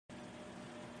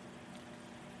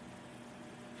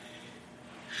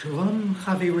Shalom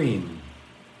Chavirim.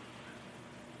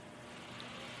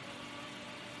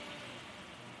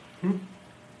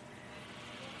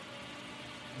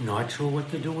 Not sure what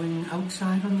they're doing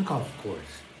outside on the golf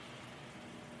course.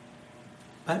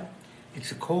 But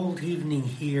it's a cold evening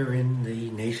here in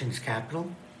the nation's capital.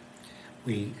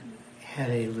 We had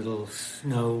a little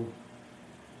snow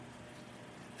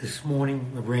this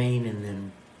morning, the rain, and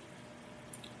then...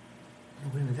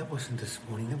 Wait a minute, that wasn't this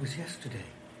morning, that was yesterday.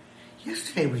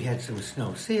 Yesterday we had some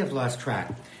snow. See, I've lost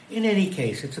track. In any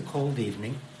case, it's a cold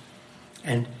evening.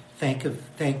 And thank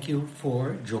you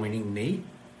for joining me.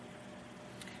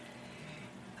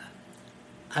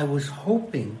 I was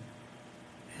hoping,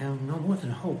 and no more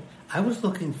than hope, I was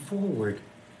looking forward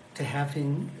to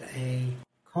having a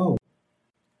call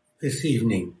this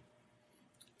evening.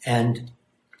 And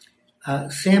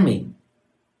Sammy,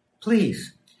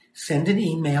 please send an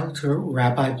email to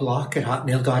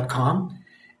rabbiblock@hotmail.com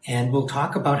and we'll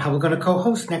talk about how we're going to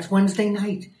co-host next Wednesday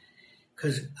night.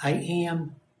 Because I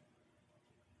am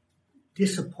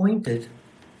disappointed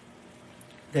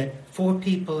that 4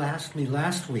 people asked me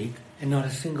last week and not a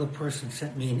single person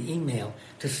sent me an email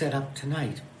to set up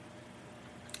tonight.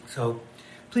 So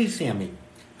please, Sammy,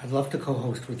 I'd love to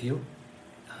co-host with you.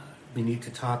 We need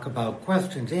to talk about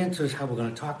questions, answers, how we're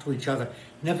going to talk to each other,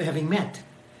 never having met.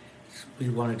 We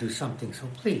want to do something, so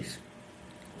please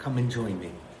come and join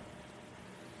me.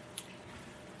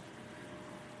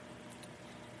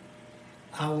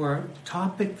 Our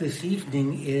topic this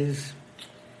evening is,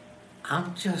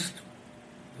 I'm just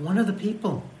one of the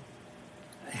people.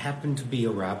 I happen to be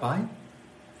a rabbi,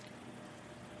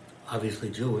 obviously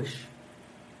Jewish.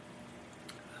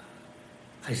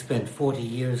 I spent 40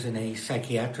 years in a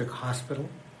psychiatric hospital,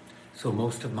 so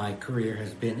most of my career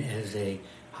has been as a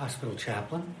hospital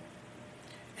chaplain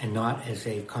and not as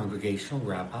a congregational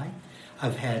rabbi.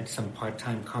 I've had some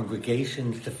part-time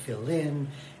congregations to fill in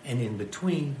and in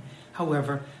between.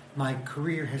 However, my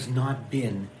career has not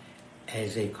been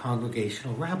as a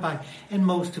congregational rabbi, and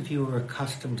most of you are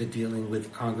accustomed to dealing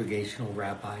with congregational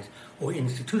rabbis or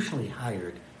institutionally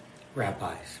hired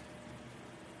rabbis.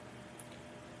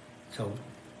 So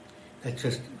that's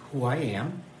just who I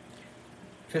am,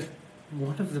 just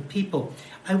one of the people.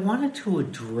 I wanted to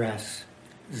address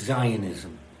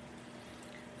Zionism.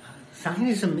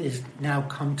 Zionism is now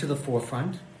come to the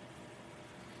forefront,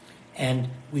 and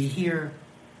we hear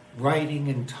writing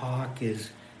and talk,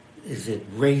 is it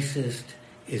racist?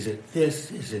 Is it this?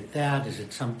 Is it that? Is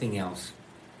it something else?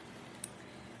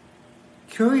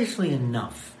 Curiously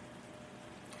enough,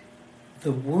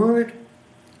 the word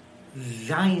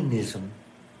Zionism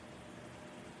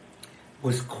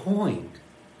was coined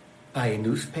by a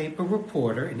newspaper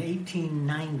reporter in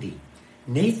 1890,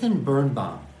 Nathan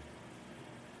Birnbaum.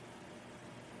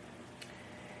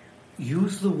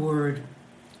 Used the word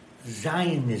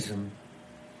Zionism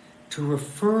to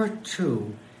refer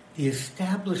to the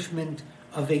establishment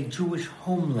of a Jewish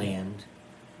homeland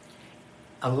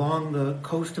along the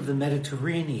coast of the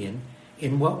Mediterranean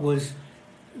in what was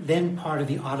then part of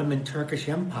the Ottoman Turkish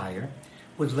Empire,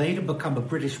 would later become a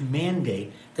British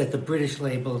mandate that the British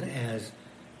labeled as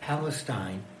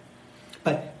Palestine.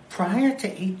 But prior to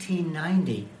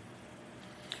 1890,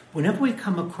 whenever we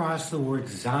come across the word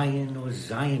Zion or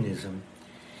Zionism,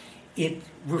 it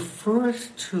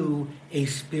refers to a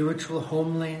spiritual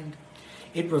homeland.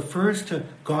 It refers to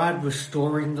God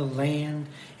restoring the land.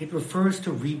 It refers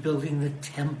to rebuilding the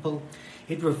temple.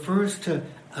 It refers to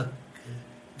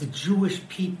the Jewish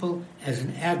people as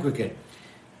an aggregate.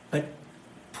 But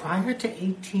prior to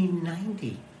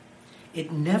 1890, it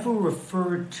never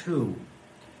referred to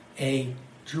a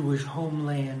Jewish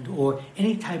homeland or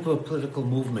any type of political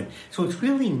movement. So it's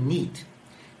really neat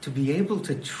to be able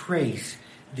to trace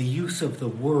the use of the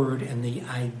word and the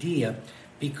idea,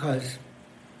 because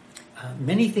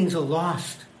many things are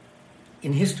lost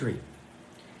in history.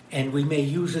 And we may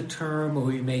use a term or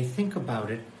we may think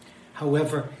about it.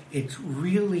 However, it's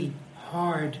really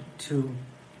hard to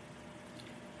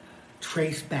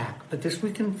trace back. But this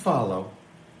we can follow.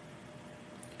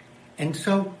 And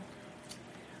so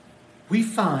we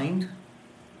find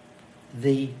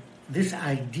this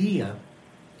idea,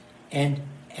 and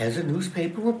as a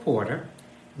newspaper reporter,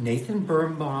 Nathan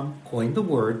Birnbaum coined the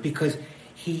word because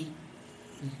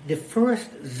the first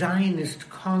Zionist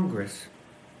Congress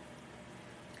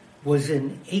was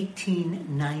in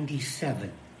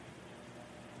 1897.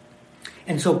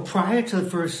 And so prior to the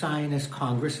first Zionist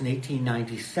Congress in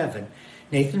 1897,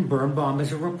 Nathan Birnbaum,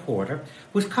 as a reporter,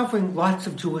 was covering lots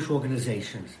of Jewish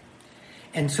organizations.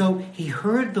 And so he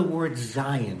heard the word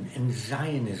Zion and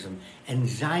Zionism and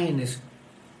Zionist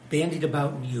bandied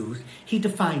about and used. He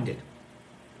defined it.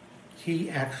 he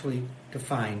actually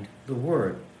defined the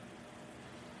word.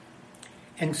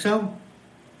 And so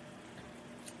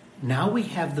now we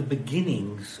have the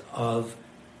beginnings of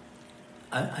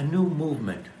a new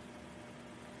movement.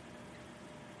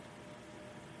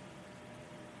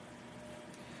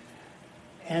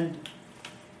 And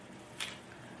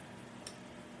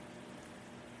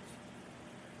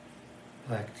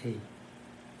black tea.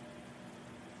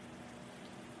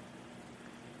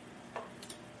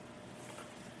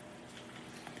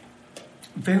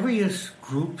 Various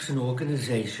groups and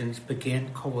organizations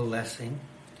began coalescing,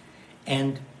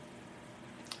 and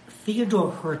Theodor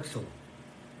Herzl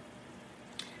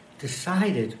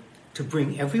decided to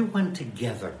bring everyone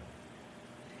together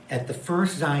at the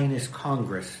First Zionist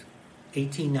Congress,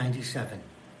 1897.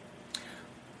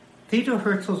 Theodor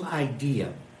Herzl's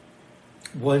idea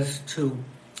was to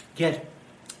get,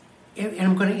 and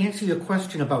I'm going to answer your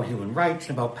question about human rights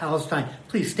and about Palestine.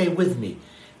 Please stay with me,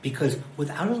 because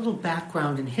without a little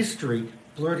background in history,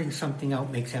 blurting something out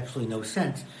makes absolutely no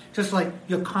sense. Just like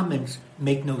your comments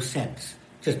make no sense,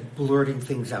 just blurting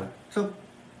things out. So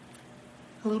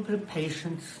a little bit of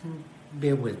patience and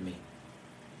bear with me.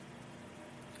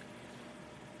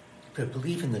 But I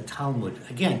believe in the Talmud.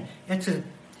 Again, that's a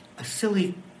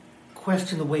silly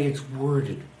question the way it's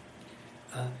worded.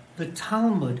 The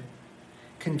Talmud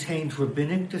contains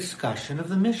rabbinic discussion of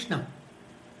the Mishnah.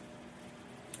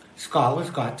 Scholars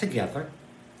got together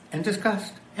and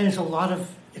discussed. And it's a lot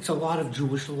of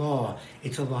Jewish law.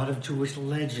 It's a lot of Jewish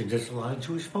legends. It's a lot of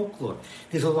Jewish folklore.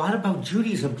 There's a lot about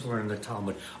Judaism to learn in the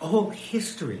Talmud, a whole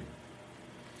history.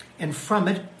 And from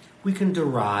it, we can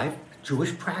derive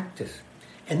Jewish practice.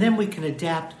 And then we can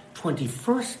adapt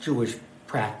 21st Jewish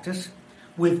practice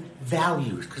with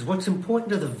values. Because what's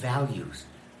important are the values,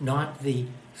 not the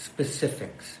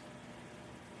specifics.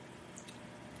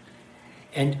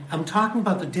 And I'm talking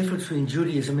about the difference between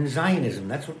Judaism and Zionism.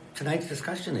 That's what tonight's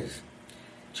discussion is.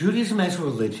 Judaism as a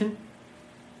religion,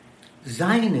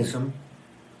 Zionism,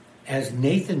 as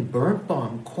Nathan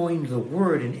Birnbaum coined the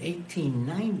word in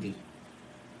 1890,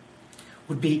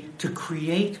 would be to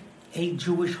create a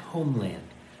Jewish homeland.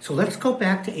 So let's go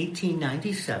back to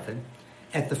 1897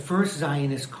 at the First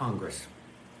Zionist Congress.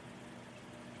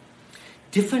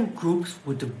 Different groups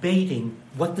were debating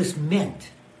what this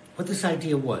meant, what this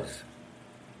idea was.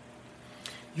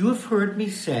 You have heard me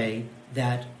say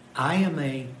that I am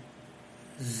a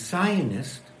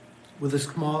Zionist with a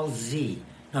small z,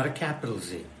 not a capital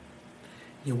Z.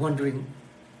 You're wondering,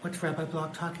 what's Rabbi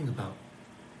Block talking about?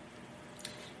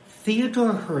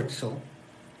 Theodor Herzl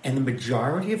and the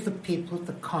majority of the people at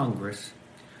the Congress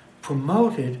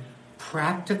promoted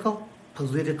practical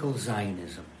political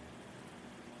Zionism.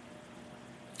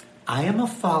 I am a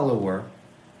follower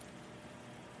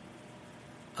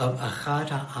of Achad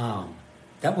Ha'am.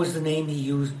 That was the name he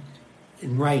used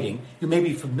in writing. You may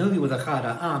be familiar with Achad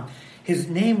Ha'am. His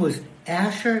name was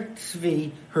Asher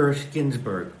Tzvi Hirsch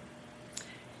Ginsburg.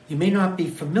 You may not be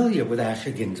familiar with Asher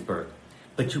Ginsburg,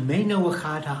 but you may know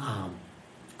Achad Ha'am.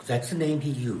 That's the name he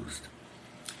used.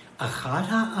 Achad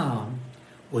Ha'am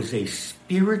was a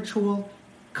spiritual,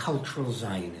 cultural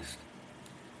Zionist.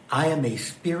 I am a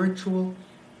spiritual,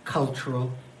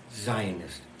 cultural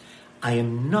Zionist. I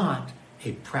am not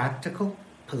a practical,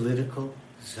 political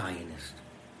Zionist.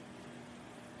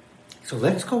 So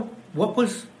let's go. What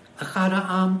was Achad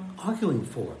Ha'am arguing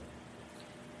for?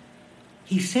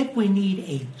 He said we need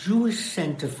a Jewish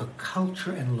center for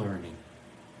culture and learning.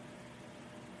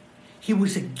 He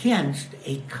was against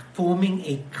forming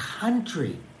a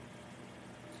country.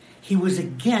 He was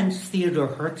against Theodor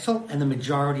Herzl and the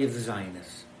majority of the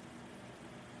Zionists.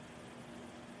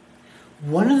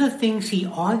 One of the things he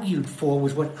argued for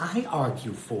was what I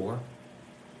argue for,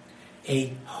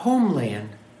 a homeland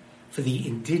for the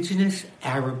indigenous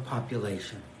Arab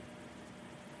population.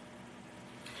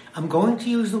 I'm going to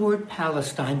use the word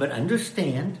Palestine, but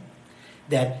understand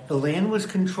that the land was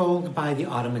controlled by the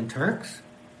Ottoman Turks,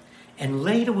 and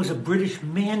later was a British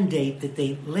mandate that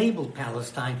they labeled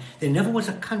Palestine. There never was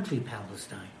a country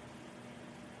Palestine.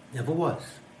 Never was.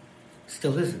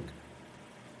 Still isn't.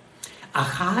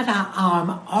 Achad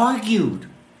Ha'am argued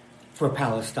for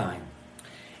Palestine.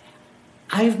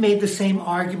 I've made the same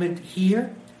argument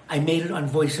here. I made it on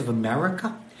Voice of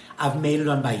America. I've made it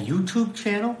on my YouTube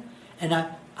channel. And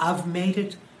I've made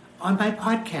it on my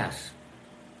podcast.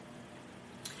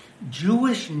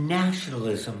 Jewish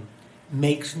nationalism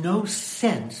makes no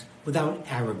sense without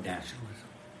Arab nationalism.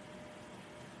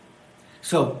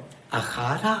 So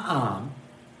Achad Ha'am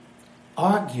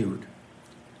argued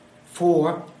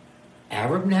for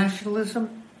Arab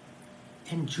nationalism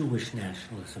and Jewish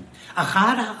nationalism.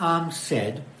 Achad Ha'am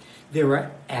said there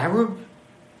are Arab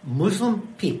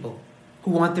Muslim people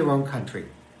who want their own country.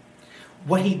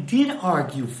 What he did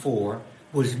argue for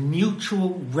was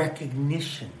mutual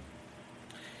recognition.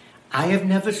 I have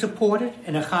never supported,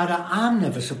 and Ahad Ha'am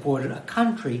never supported, a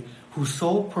country whose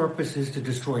sole purpose is to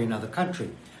destroy another country.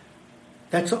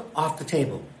 That's off the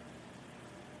table.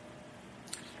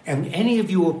 And any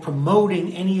of you are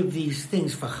promoting any of these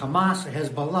things for Hamas or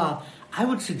Hezbollah, I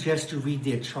would suggest you read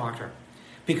their charter.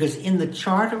 Because in the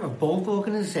charter of both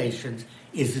organizations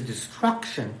is the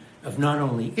destruction of not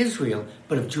only Israel,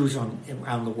 but of Jews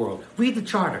around the world. Read the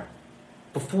charter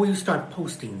before you start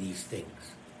posting these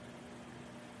things.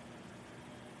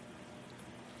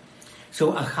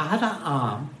 So Ahad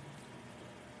Ha'am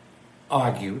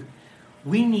argued,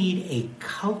 we need a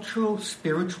cultural,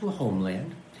 spiritual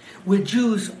homeland where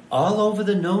Jews all over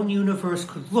the known universe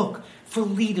could look for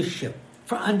leadership,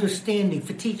 for understanding,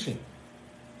 for teaching.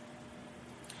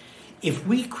 If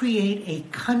we create a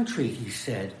country, he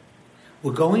said,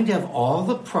 we're going to have all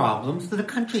the problems that a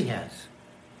country has.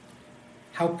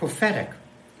 How prophetic.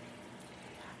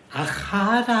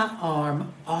 Ahad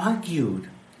Ha'am argued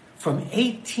from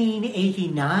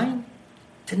 1889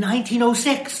 to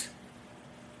 1906.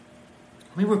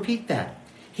 Let me repeat that.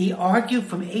 He argued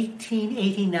from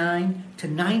 1889 to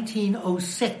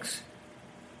 1906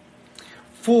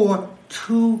 for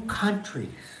two countries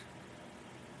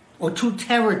or two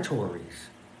territories,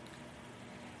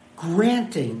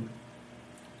 granting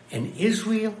an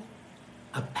Israel,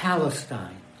 a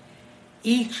Palestine,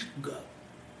 each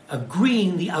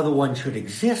agreeing the other one should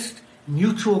exist,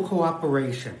 mutual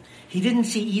cooperation. He didn't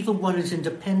see either one as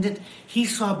independent. He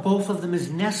saw both of them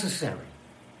as necessary.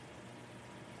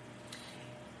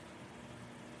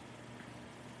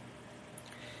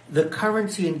 The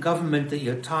currency and government that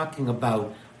you're talking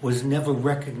about was never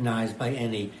recognized by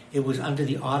any. It was under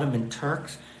the Ottoman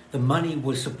Turks. The money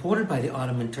was supported by the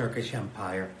Ottoman Turkish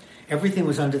Empire. Everything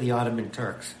was under the Ottoman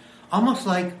Turks. Almost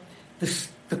like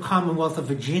the Commonwealth of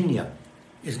Virginia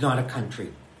is not a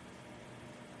country.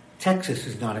 Texas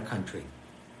is not a country.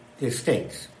 They're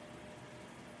states.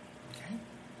 Okay?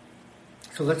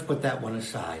 So let's put that one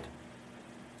aside.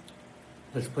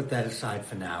 Let's put that aside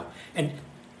for now. And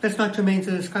that's not germane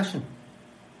to the discussion.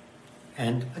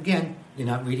 And again, you're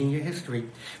not reading your history.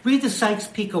 Read the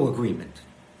Sykes-Picot Agreement.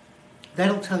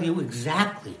 That'll tell you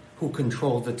exactly who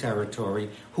controlled the territory,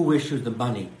 who issued the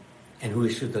money, and who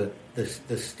issued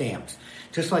the stamps.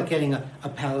 Just like getting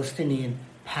a Palestinian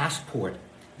passport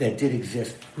that did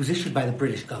exist, was issued by the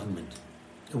British government.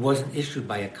 It wasn't issued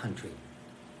by a country.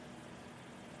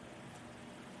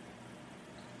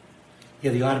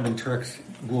 Yeah, the Ottoman Turks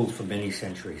ruled for many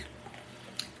centuries.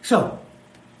 So,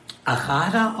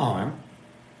 Ahad Ha'am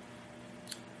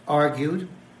argued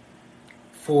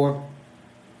for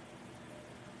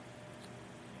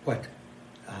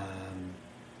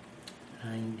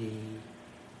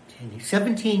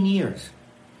 17 years.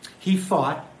 He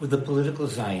fought with the political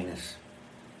Zionists.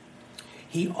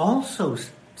 He also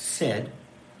said,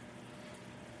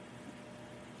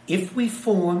 if we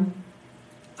form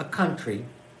a country,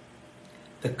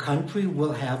 the country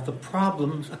will have the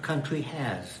problems a country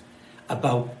has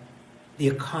about the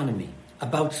economy,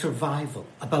 about survival,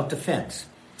 about defense.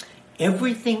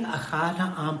 Everything Ahad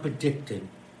Ha'am predicted,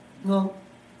 well,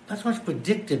 not so much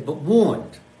predicted, but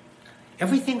warned.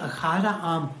 Everything Ahad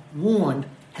Ha'am warned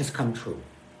has come true.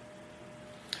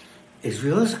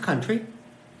 Israel is a country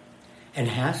and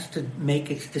has to make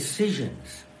its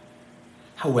decisions.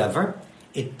 However,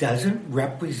 it doesn't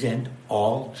represent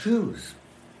all Jews.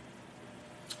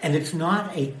 And it's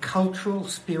not a cultural,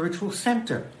 spiritual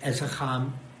center as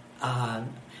Ahad Ha'am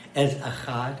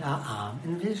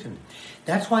envisioned.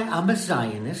 That's why I'm a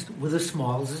Zionist with a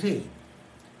small z.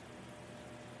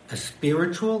 A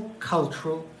spiritual,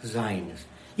 cultural Zionist.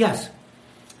 Yes,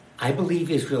 I believe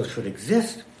Israel should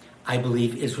exist. I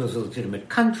believe Israel is a legitimate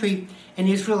country, and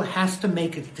Israel has to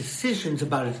make its decisions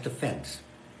about its defense.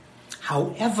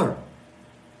 However,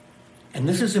 and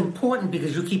this is important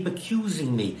because you keep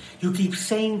accusing me, you keep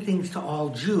saying things to all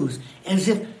Jews as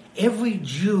if every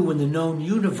Jew in the known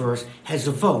universe has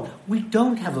a vote. We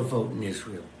don't have a vote in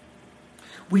Israel.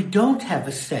 We don't have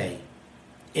a say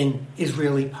in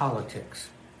Israeli politics.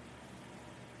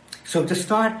 So to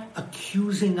start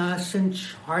accusing us and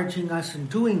charging us and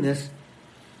doing this,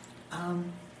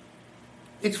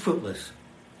 it's fruitless.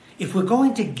 If we're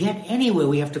going to get anywhere,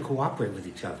 we have to cooperate with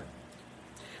each other.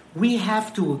 We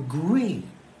have to agree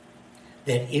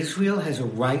that Israel has a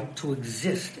right to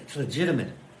exist. It's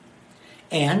legitimate.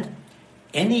 And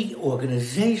any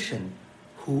organization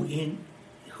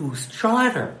whose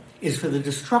charter is for the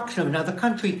destruction of another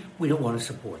country, we don't want to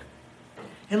support.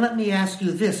 And let me ask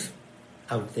you this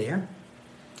out there.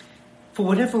 for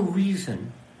whatever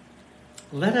reason,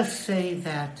 let us say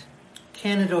that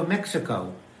Canada or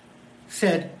Mexico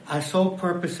said our sole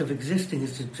purpose of existing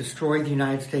is to destroy the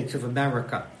United States of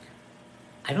America.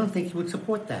 I don't think you would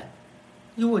support that.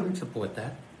 You wouldn't support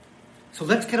that. So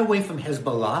let's get away from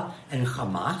Hezbollah and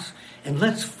Hamas, and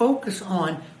let's focus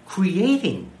on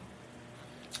creating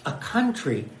a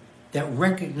country that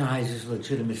recognizes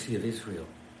legitimacy of Israel.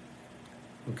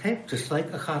 Okay? Just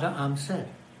like Ahad Ha'am said.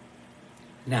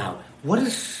 Now, what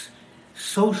does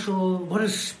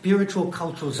spiritual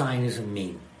cultural Zionism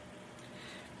mean?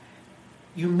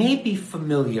 You may be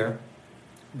familiar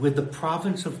with the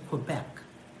province of Quebec.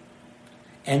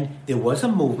 And there was a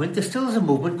movement, there still is a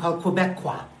movement called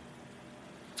Quebecois.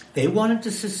 They wanted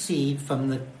to secede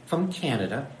from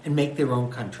Canada and make their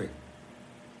own country.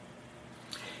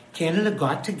 Canada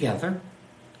got together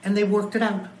and they worked it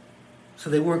out.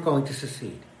 So they weren't going to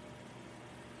secede.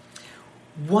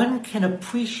 One can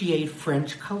appreciate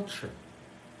French culture.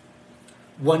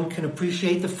 One can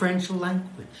appreciate the French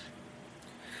language.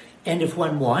 And if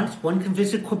one wants, one can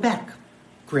visit Quebec.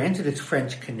 Granted, it's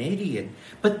French-Canadian,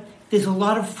 but there's a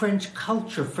lot of French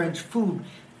culture, French food.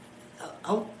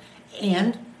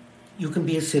 And you can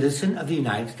be a citizen of the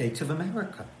United States of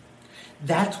America.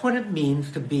 That's what it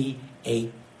means to be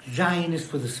a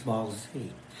Zionist with a small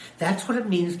z. That's what it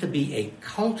means to be a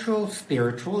cultural,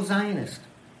 spiritual Zionist.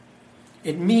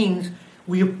 It means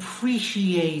we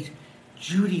appreciate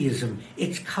Judaism,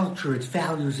 its culture, its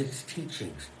values, its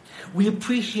teachings. We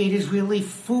appreciate Israeli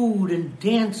food and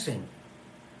dancing.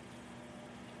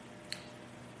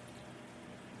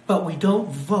 But we don't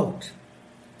vote.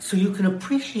 So you can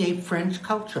appreciate French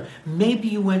culture. Maybe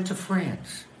you went to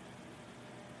France.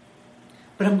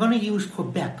 But I'm going to use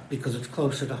Quebec because it's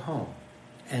closer to home.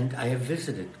 And I have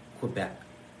visited Quebec.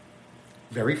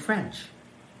 Very French.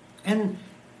 And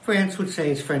France would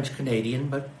say it's French-Canadian,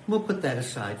 but we'll put that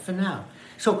aside for now.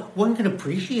 So one can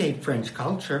appreciate French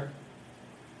culture.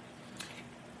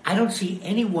 I don't see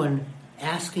anyone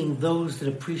asking those that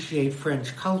appreciate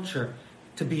French culture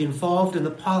to be involved in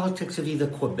the politics of either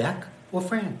Quebec or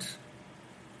France.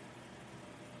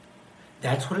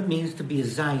 That's what it means to be a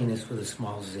Zionist with a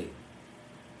small z.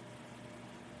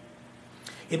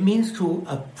 It means to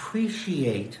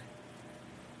appreciate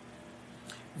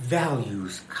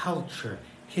values, culture,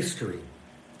 history,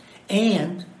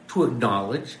 and to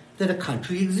acknowledge that a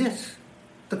country exists,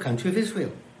 the country of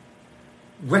Israel,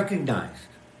 recognized,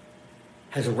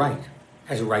 has a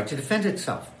right to defend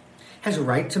itself, has a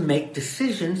right to make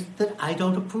decisions that I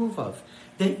don't approve of,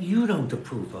 that you don't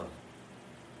approve of.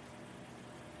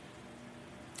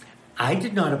 I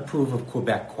did not approve of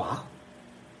Quebecois.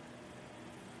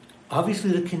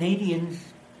 Obviously, the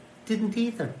Canadians didn't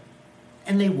either,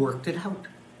 and they worked it out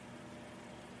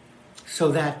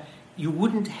so that you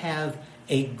wouldn't have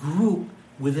a group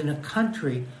within a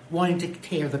country wanting to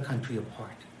tear the country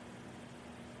apart.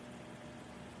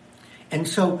 And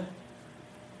so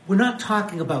we're not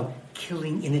talking about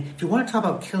killing. If you want to talk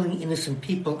about killing innocent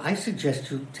people, I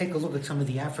suggest you take a look at some of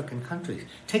the African countries.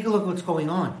 Take a look at what's going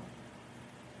on.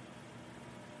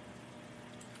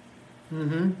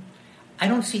 I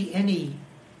don't see any.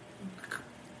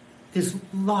 There's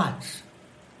lots.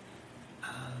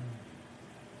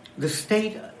 The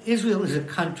state, Israel is a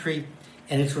country,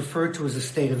 and it's referred to as the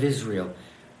state of Israel.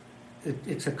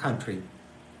 It's a country.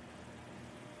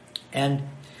 And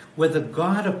whether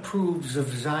God approves of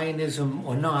Zionism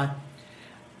or not,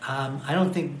 I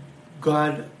don't think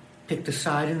God picked a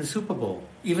side in the Super Bowl,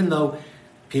 even though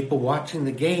people watching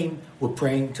the game were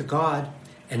praying to God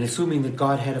and assuming that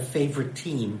God had a favorite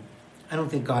team. I don't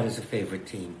think God has a favorite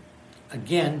team.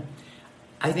 Again,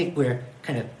 I think we're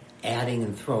kind of adding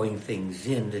and throwing things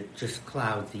in that just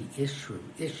cloud the issue.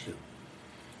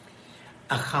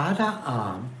 Ahad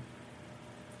Ha'am,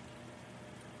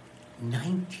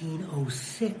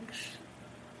 1906,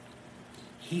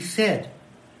 he said,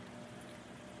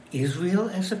 Israel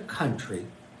as a country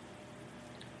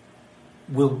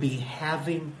will be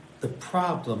having the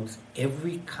problems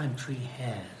every country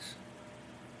has.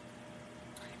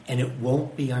 And it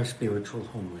won't be our spiritual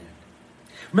homeland.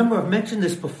 Remember, I've mentioned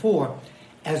this before.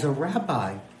 As a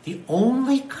rabbi, the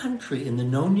only country in the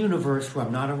known universe where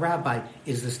I'm not a rabbi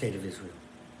is the state of Israel.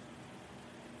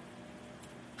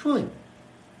 Truly.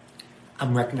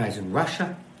 I'm recognizing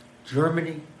Russia,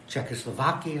 Germany,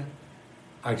 Czechoslovakia,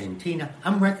 Argentina.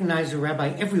 I'm recognized as a rabbi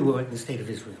everywhere in the state of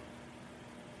Israel.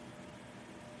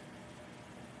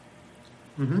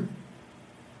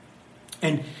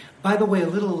 And by the way, a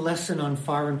little lesson on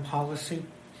foreign policy,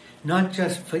 not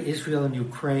just for Israel and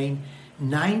Ukraine.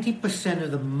 90%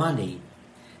 of the money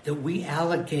that we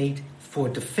allocate for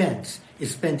defense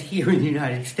is spent here in the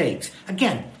United States.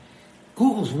 Again,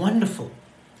 Google's wonderful.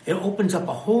 It opens up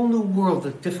a whole new world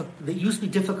that used to be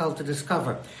difficult to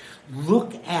discover.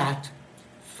 Look at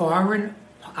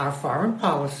our foreign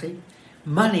policy,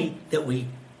 money that we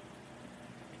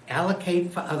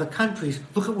allocate for other countries.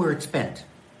 Look at where it's spent.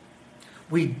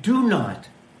 We do not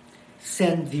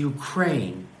send the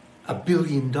Ukraine $1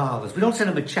 billion. We don't send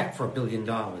them a check for $1 billion.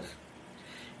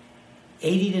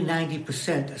 80 to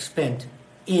 90% are spent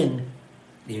in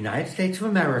the United States of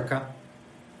America.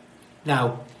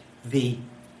 Now, the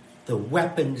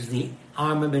weapons, the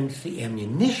armaments, the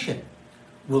ammunition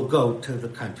will go to the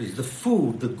countries. The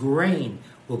food, the grain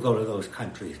will go to those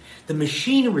countries. The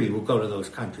machinery will go to those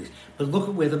countries. But look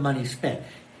at where the money's spent.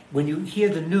 When you hear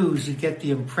the news, you get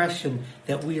the impression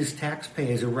that we as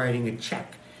taxpayers are writing a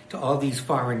check to all these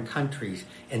foreign countries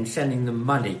and sending them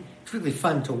money. It's really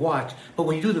fun to watch. But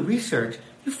when you do the research,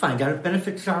 you find out it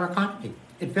benefits our economy.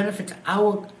 It benefits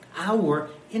our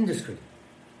industry.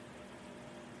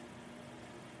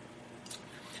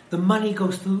 The money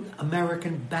goes through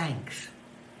American banks.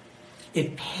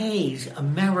 It pays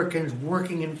Americans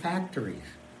working in factories.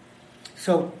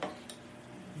 So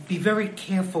be very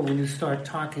careful when you start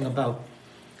talking about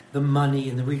the money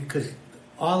and because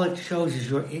all it shows is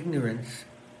your ignorance,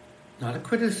 not a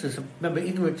criticism. Remember,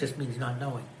 ignorance just means not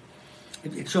knowing.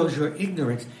 It shows your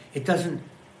ignorance. It doesn't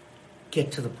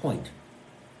get to the point.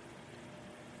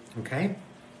 Okay?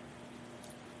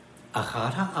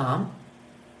 Ahad Ha'am,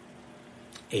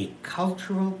 a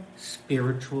cultural,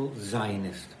 spiritual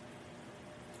Zionist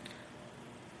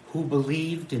who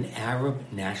believed in Arab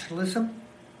nationalism,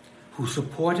 who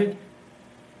supported,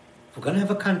 if we're going to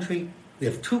have a country, we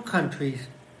have two countries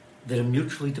that are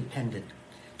mutually dependent,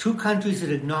 two countries that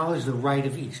acknowledge the right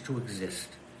of each to exist.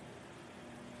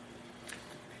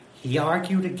 He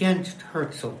argued against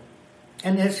Herzl,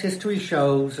 and as history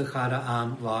shows, Ahad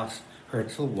Ha'am lost,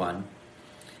 Herzl won.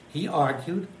 He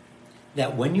argued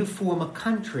that when you form a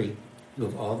country, you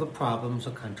have all the problems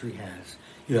a country has.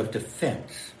 You have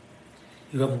defense,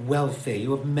 you have welfare,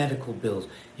 you have medical bills,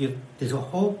 there's a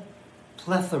whole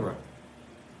plethora.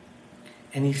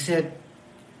 And he said,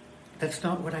 that's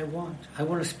not what I want. I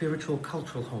want a spiritual,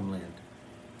 cultural homeland,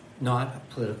 not a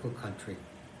political country.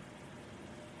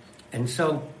 And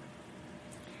so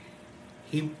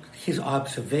his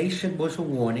observation was a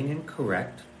warning and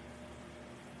correct.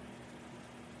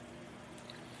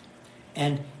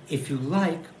 And if you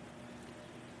like,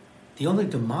 the only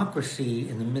democracy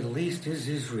in the Middle East is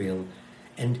Israel,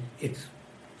 and it's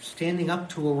standing up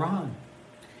to Iran.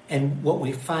 And what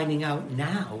we're finding out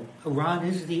now, Iran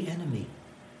is the enemy.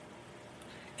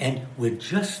 And we're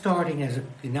just starting as the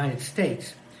United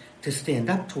States to stand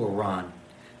up to Iran,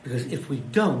 because if we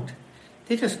don't,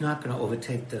 they're just not going to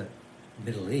overtake the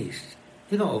Middle East.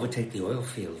 They're going to overtake the oil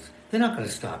fields. They're not going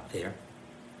to stop there.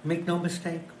 Make no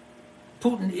mistake.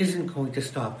 Putin isn't going to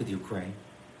stop with Ukraine.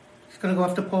 He's going to go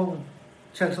after Poland,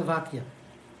 Czechoslovakia.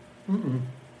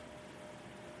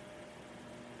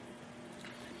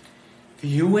 The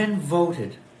UN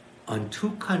voted on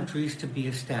two countries to be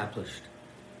established: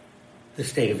 the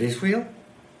State of Israel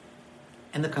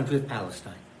and the country of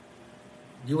Palestine.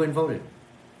 The UN voted.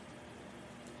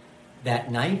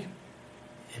 That night,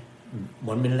 at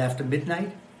 1 minute after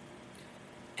midnight,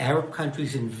 Arab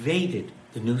countries invaded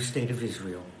the new State of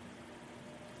Israel.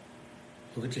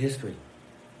 Look at your history.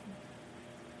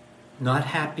 Not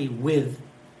happy with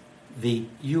the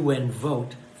UN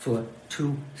vote for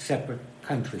two separate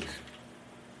countries.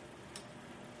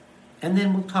 And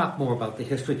then we'll talk more about the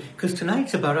history, because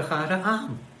tonight's about Ahad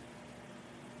Ha'am.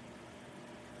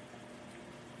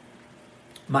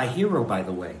 My hero, by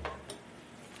the way.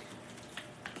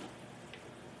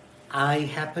 I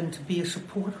happen to be a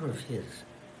supporter of his.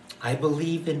 I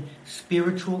believe in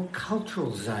spiritual,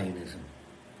 cultural Zionism.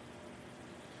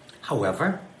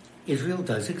 However, Israel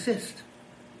does exist.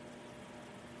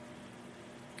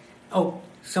 Oh,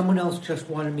 someone else just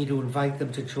wanted me to invite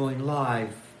them to join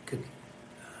live.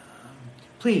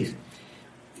 Please,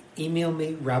 email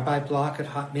me,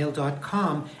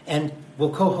 rabbiblock@hotmail.com, and we'll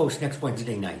co-host next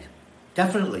Wednesday night.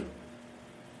 Definitely.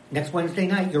 Next Wednesday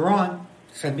night, you're on.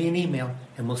 Send me an email,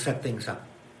 and we'll set things up.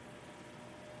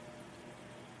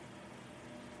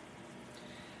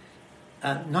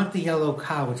 Not the yellow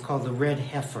cow, it's called the red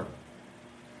heifer.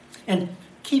 And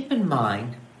keep in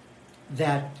mind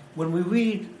that when we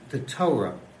read the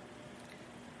Torah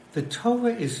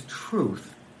is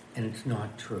truth, and it's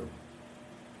not true.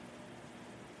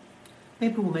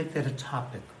 Maybe we'll make that a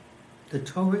topic. The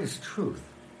Torah is truth,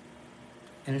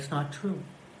 and it's not true.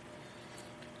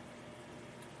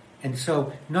 And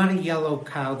so, not a yellow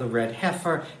cow, the red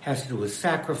heifer, has to do with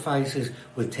sacrifices,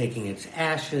 with taking its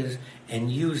ashes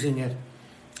and using it.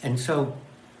 And so,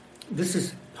 this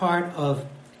is part of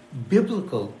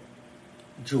biblical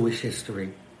Jewish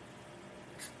history.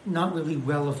 It's not really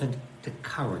relevant to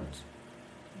current.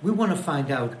 We want to find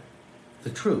out the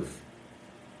truth.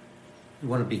 We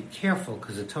want to be careful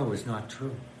because the Torah is not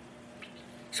true.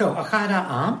 So, Achad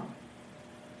Ha'am,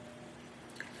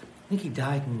 I think he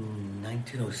died in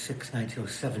 1906,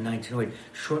 1907, 1908,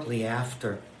 shortly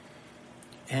after.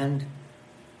 And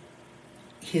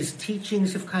his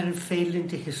teachings have kind of faded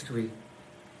into history.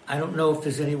 I don't know if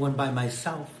there's anyone by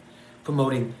myself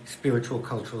promoting spiritual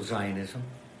cultural Zionism,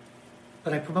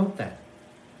 but I promote that.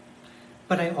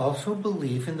 But I also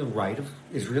believe in the right of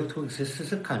Israel to exist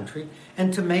as a country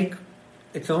and to make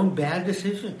its own bad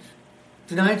decisions.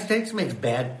 The United States makes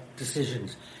bad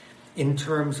decisions in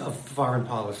terms of foreign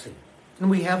policy. And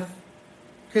we have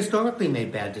historically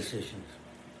made bad decisions.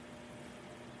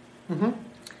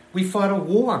 We fought a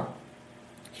war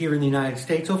here in the United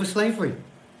States over slavery,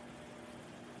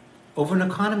 over an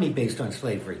economy based on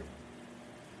slavery.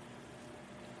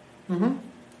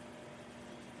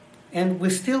 And we're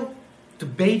still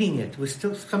debating it.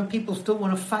 Some people still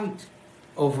want to fight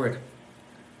over it.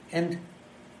 And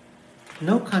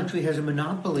no country has a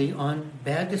monopoly on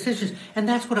bad decisions. And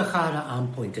that's what Achad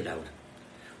Ha'am pointed out.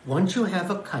 Once you have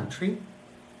a country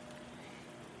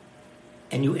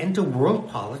and you enter world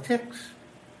politics,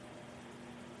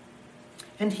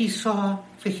 and he saw,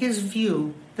 for his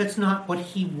view, that's not what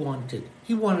he wanted.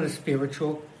 He wanted a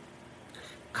spiritual,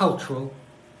 cultural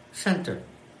center.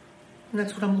 And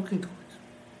that's what I'm looking towards.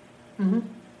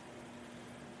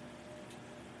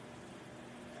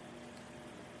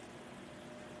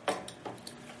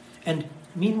 And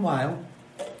meanwhile,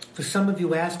 for some of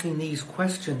you asking these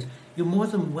questions, you're more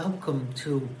than welcome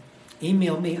to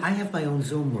email me. I have my own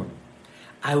Zoom room.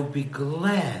 I would be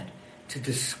glad to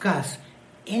discuss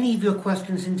any of your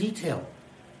questions in detail.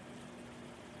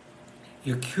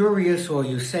 You're curious, or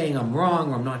you're saying I'm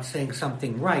wrong, or I'm not saying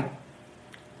something right,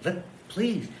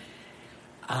 please.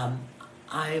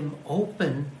 I'm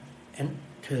open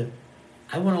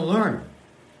I want to learn.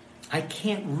 I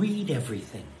can't read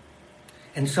everything.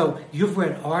 And so you've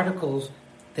read articles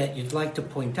that you'd like to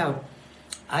point out.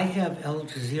 I have Al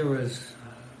Jazeera's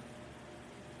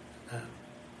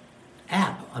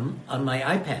app on my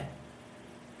iPad,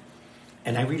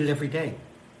 and I read it every day.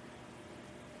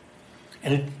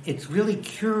 And it's really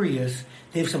curious.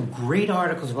 They have some great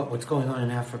articles about what's going on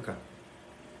in Africa.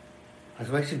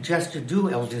 So I suggest you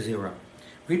do Al Jazeera.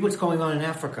 Read what's going on in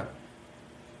Africa.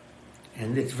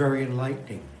 And it's very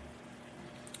enlightening.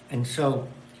 And so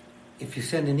if you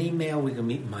send an email, we can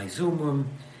meet in my Zoom room.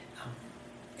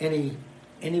 Any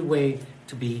way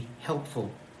to be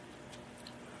helpful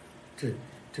to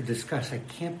discuss. I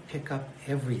can't pick up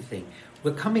everything.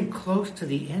 We're coming close to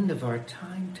the end of our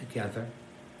time together.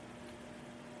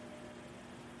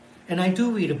 And I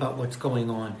do read about what's going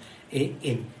on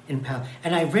in Palestine.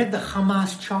 And I read the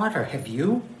Hamas charter. Have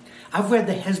you? I've read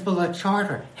the Hezbollah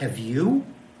charter. Have you?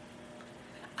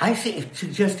 I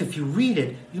suggest if you read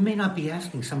it, you may not be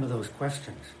asking some of those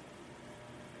questions.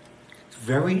 It's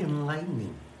very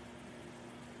enlightening.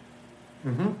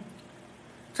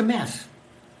 It's a mess.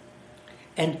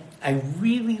 And I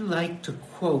really like to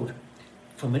quote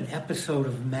from an episode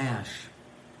of MASH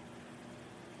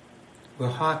where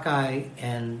Hawkeye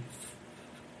and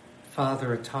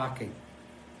Father are talking.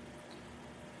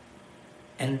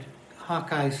 And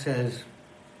Hawkeye says,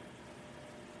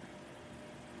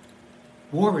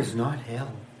 war is not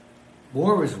hell.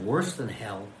 War is worse than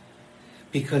hell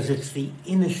because it's the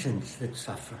innocents that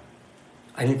suffer.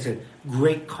 And it's a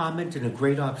great comment and a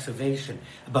great observation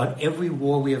about every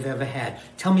war we have ever had.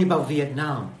 Tell me about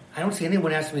Vietnam. I don't see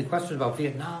anyone asking me questions about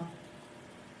Vietnam,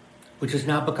 which has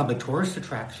now become a tourist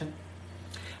attraction.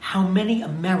 How many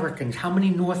Americans, how many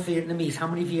North Vietnamese, how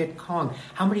many Viet Cong,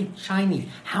 how many Chinese,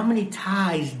 how many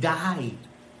Thais died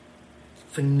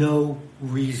for no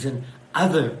reason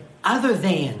other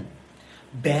than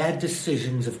bad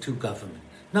decisions of two governments?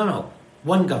 No,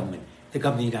 one government, the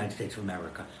government of the United States of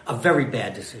America. A very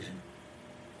bad decision.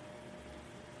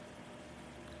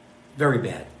 Very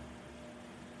bad.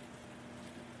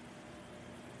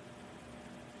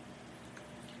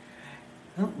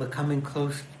 Well, we're coming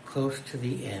close to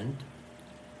the end.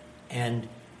 And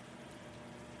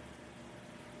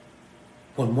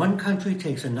when one country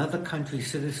takes another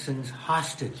country's citizens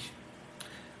hostage,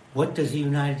 what does the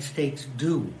United States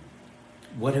do?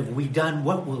 What have we done?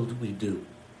 What will we do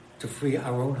to free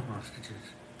our own hostages?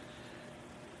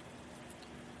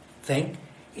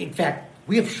 In fact,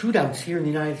 we have shootouts here in the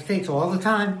United States all the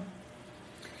time.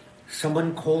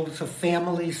 Someone holds a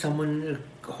family, someone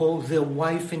holds their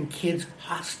wife and kids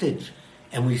hostage,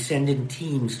 and we send in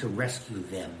teams to rescue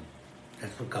them.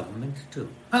 That's what governments do.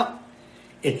 Well,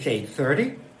 it's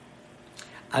 8:30.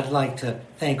 I'd like to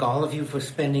thank all of you for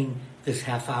spending this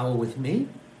half hour with me.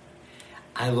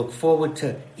 I look forward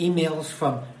to emails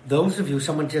from those of you.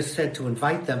 Someone just said to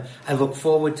invite them. I look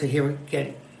forward to you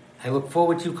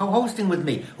co-hosting with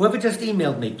me. Whoever just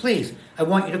emailed me, please, I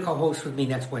want you to co-host with me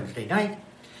next Wednesday night.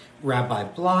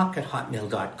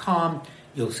 rabbiblock@hotmail.com.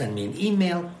 You'll send me an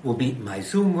email. We'll meet in my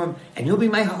Zoom room, and you'll be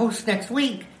my host next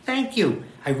week. Thank you.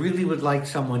 I really would like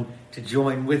someone to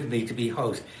join with me to be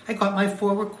host. I got my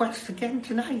 4 requests again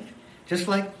tonight, just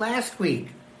like last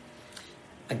week.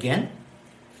 Again,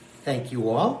 thank you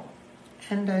all,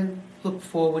 and I look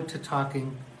forward to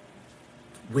talking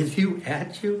with you,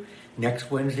 at you,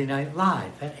 next Wednesday night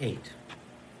live at 8.